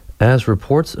As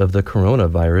reports of the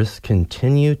coronavirus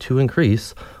continue to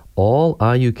increase, all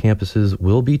IU campuses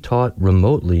will be taught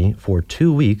remotely for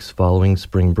 2 weeks following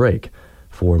spring break.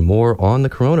 For more on the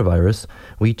coronavirus,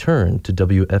 we turn to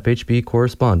WFHB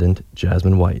correspondent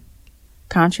Jasmine White.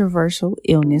 Controversial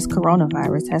illness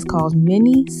coronavirus has caused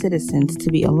many citizens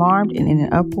to be alarmed and in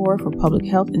an uproar for public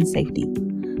health and safety.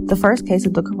 The first case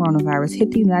of the coronavirus hit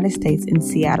the United States in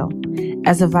Seattle.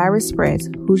 As the virus spreads,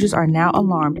 Hoosiers are now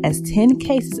alarmed as 10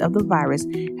 cases of the virus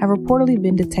have reportedly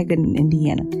been detected in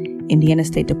Indiana. Indiana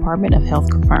State Department of Health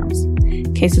confirms.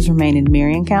 Cases remain in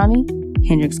Marion County,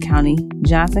 Hendricks County,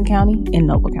 Johnson County, and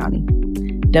Noble County.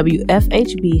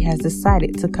 WFHB has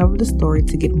decided to cover the story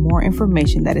to get more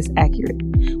information that is accurate.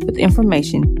 With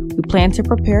information, we plan to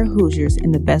prepare Hoosiers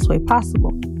in the best way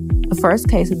possible. The first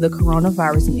case of the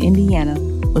coronavirus in Indiana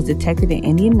was detected in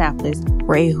Indianapolis,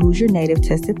 where a Hoosier native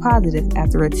tested positive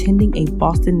after attending a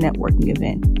Boston networking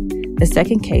event. The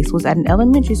second case was at an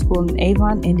elementary school in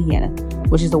Avon, Indiana,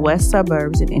 which is the west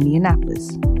suburbs in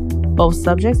Indianapolis. Both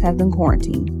subjects have been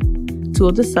quarantined. 2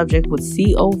 of the subjects with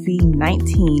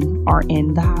COVID-19 are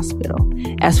in the hospital,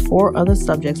 as 4 other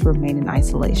subjects remain in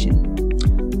isolation.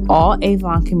 All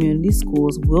Avon community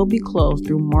schools will be closed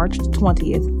through March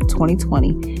 20th,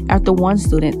 2020, after one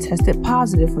student tested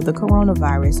positive for the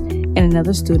coronavirus and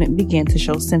another student began to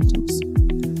show symptoms.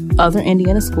 Other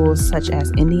Indiana schools, such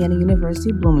as Indiana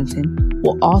University Bloomington,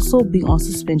 will also be on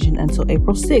suspension until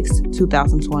April 6,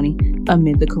 2020,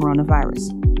 amid the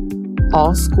coronavirus.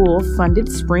 All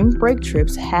school-funded spring break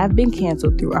trips have been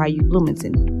canceled through IU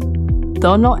Bloomington.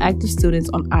 Though no active students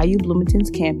on IU Bloomington's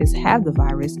campus have the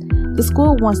virus, the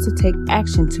school wants to take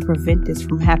action to prevent this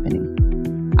from happening.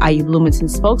 IU Bloomington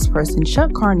spokesperson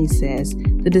Chuck Carney says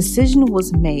the decision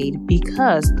was made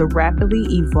because the rapidly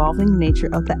evolving nature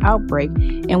of the outbreak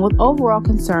and with overall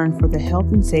concern for the health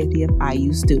and safety of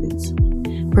IU students.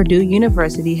 Purdue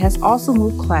University has also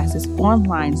moved classes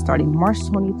online starting March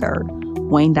 23rd,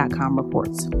 Wayne.com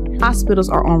reports. Hospitals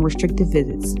are on restricted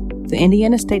visits. The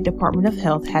Indiana State Department of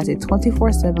Health has a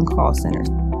 24/7 call center.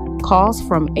 Calls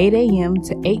from 8 a.m.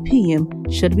 to 8 p.m.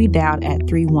 should be dialed at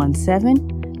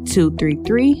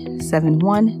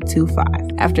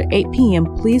 317-233-7125. After 8 p.m.,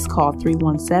 please call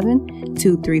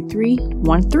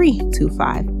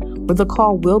 317-233-1325, where the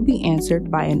call will be answered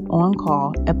by an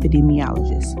on-call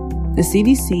epidemiologist. The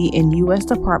CDC and U.S.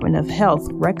 Department of Health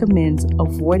recommends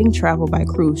avoiding travel by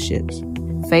cruise ships.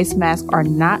 Face masks are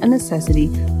not a necessity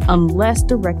unless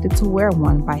directed to wear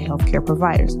one by healthcare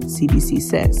providers, CDC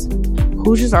says.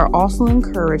 Hoosiers are also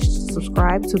encouraged to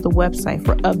subscribe to the website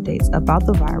for updates about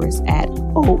the virus at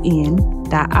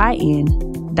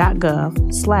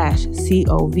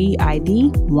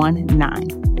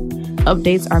on.in.gov/COVID19.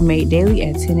 Updates are made daily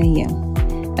at 10 a.m.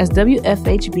 As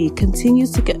WFHB continues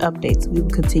to get updates, we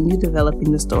will continue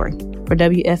developing the story. For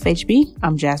WFHB,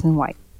 I'm Jasmine White.